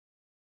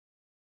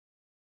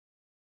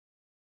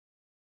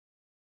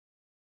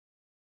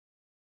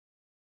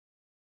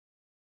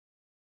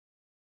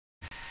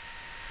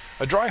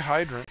A dry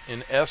hydrant,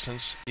 in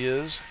essence,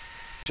 is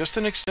just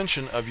an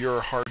extension of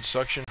your hard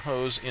suction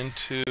hose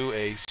into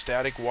a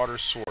static water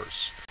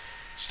source.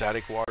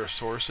 Static water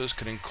sources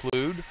could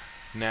include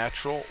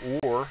natural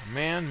or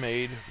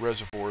man-made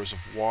reservoirs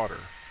of water.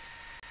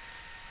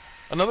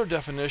 Another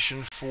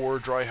definition for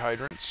dry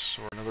hydrants,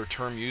 or another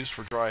term used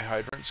for dry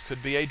hydrants,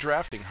 could be a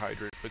drafting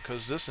hydrant,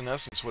 because this, in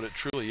essence, what it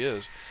truly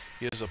is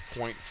a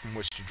point from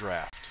which to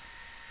draft.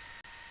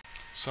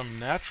 Some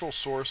natural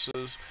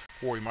sources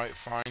where we might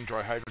find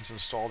dry hydrants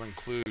installed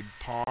include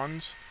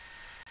ponds,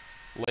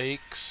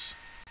 lakes,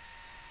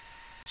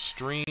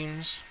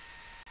 streams,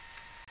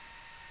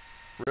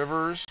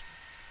 rivers,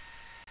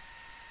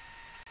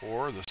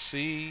 or the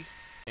sea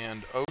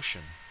and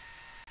ocean.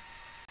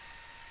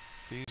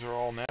 These are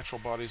all natural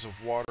bodies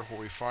of water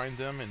where we find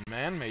them, and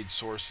man-made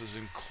sources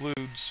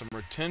include some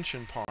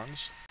retention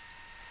ponds,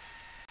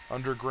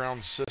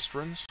 underground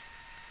cisterns,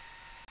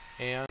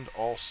 and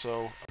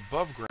also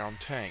above-ground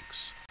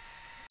tanks.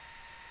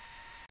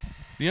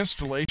 The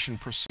installation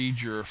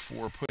procedure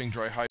for putting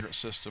dry hydrant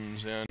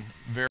systems in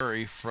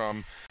vary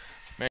from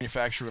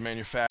manufacturer to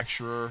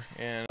manufacturer,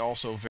 and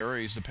also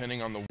varies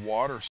depending on the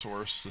water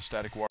source, the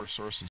static water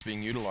source that's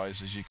being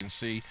utilized. As you can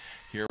see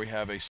here, we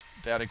have a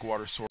static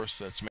water source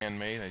that's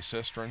man-made, a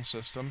cistern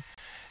system,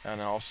 and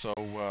also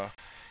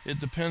it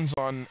depends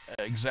on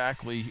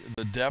exactly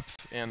the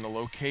depth and the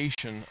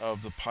location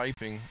of the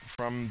piping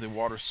from the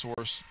water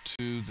source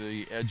to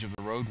the edge of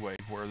the roadway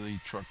where the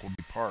truck will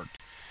be parked.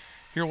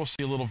 Here we'll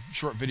see a little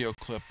short video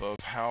clip of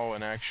how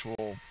an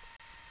actual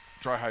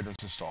dry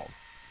hydrant is installed.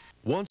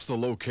 Once the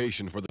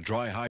location for the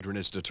dry hydrant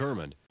is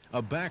determined,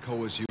 a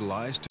backhoe is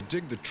utilized to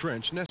dig the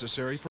trench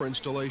necessary for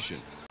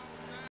installation.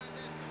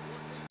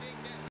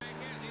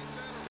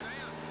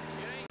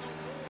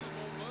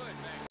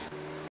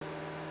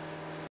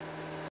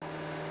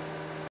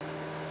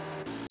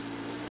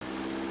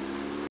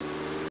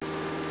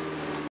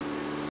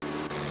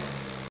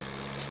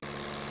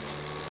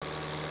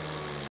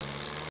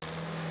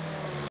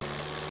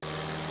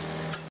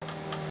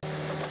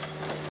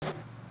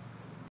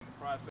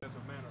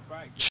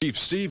 Chief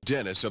Steve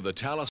Dennis of the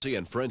Tallahassee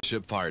and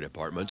Friendship Fire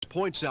Departments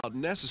points out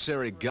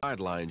necessary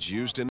guidelines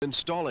used in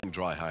installing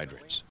dry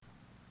hydrants.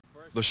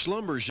 The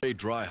Schlumberger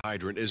dry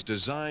hydrant is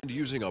designed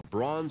using a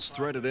bronze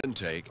threaded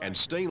intake and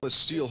stainless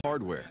steel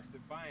hardware.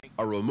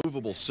 A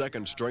removable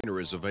second strainer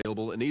is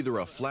available in either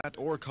a flat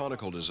or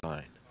conical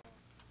design.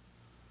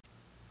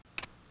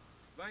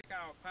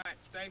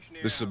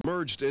 The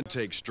submerged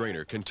intake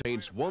strainer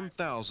contains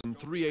 1,000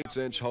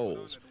 3/8-inch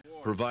holes,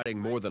 providing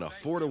more than a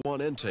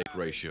 4-to-1 intake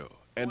ratio,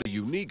 and a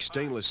unique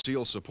stainless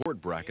steel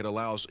support bracket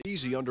allows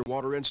easy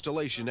underwater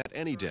installation at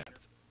any depth.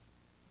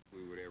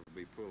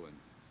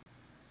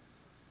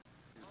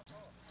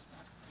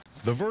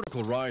 The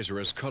vertical riser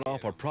is cut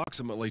off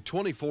approximately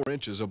 24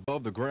 inches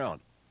above the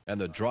ground,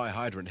 and the dry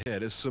hydrant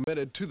head is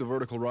cemented to the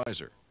vertical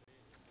riser.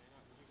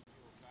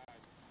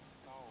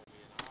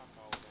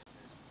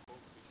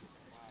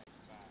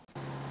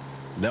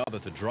 Now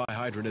that the dry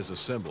hydrant is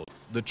assembled,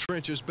 the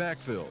trench is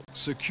backfilled,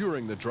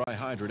 securing the dry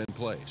hydrant in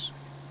place.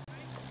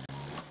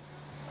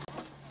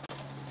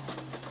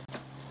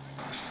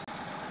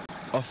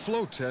 A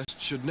flow test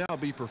should now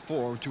be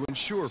performed to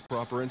ensure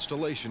proper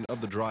installation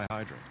of the dry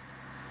hydrant.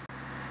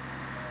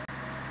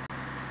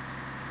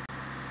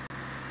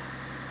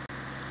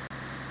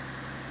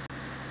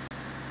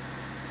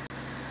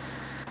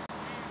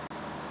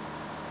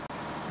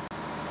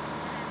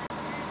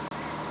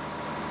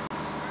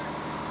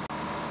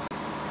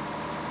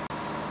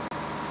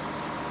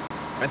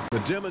 And the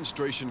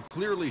demonstration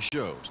clearly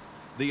shows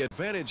the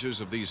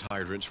advantages of these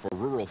hydrants for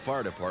rural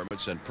fire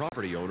departments and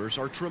property owners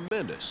are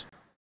tremendous.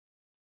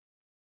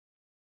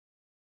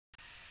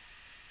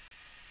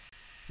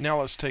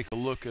 Now let's take a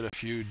look at a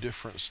few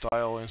different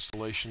style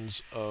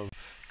installations of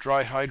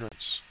dry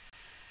hydrants.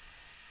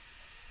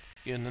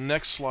 In the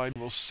next slide,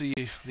 we'll see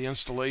the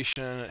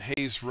installation at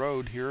Hayes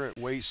Road here at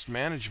Waste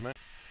Management.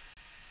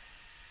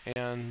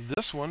 And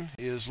this one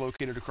is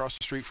located across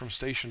the street from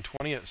Station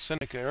 20 at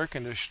Seneca Air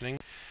Conditioning.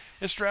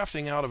 It's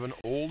drafting out of an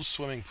old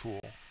swimming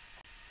pool.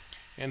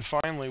 And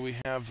finally, we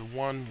have the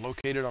one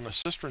located on a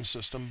cistern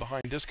system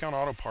behind Discount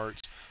Auto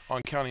Parts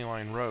on County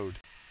Line Road.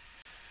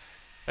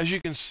 As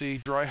you can see,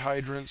 dry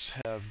hydrants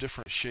have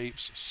different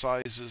shapes,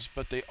 sizes,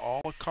 but they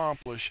all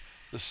accomplish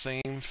the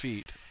same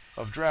feat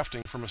of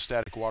drafting from a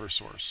static water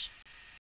source.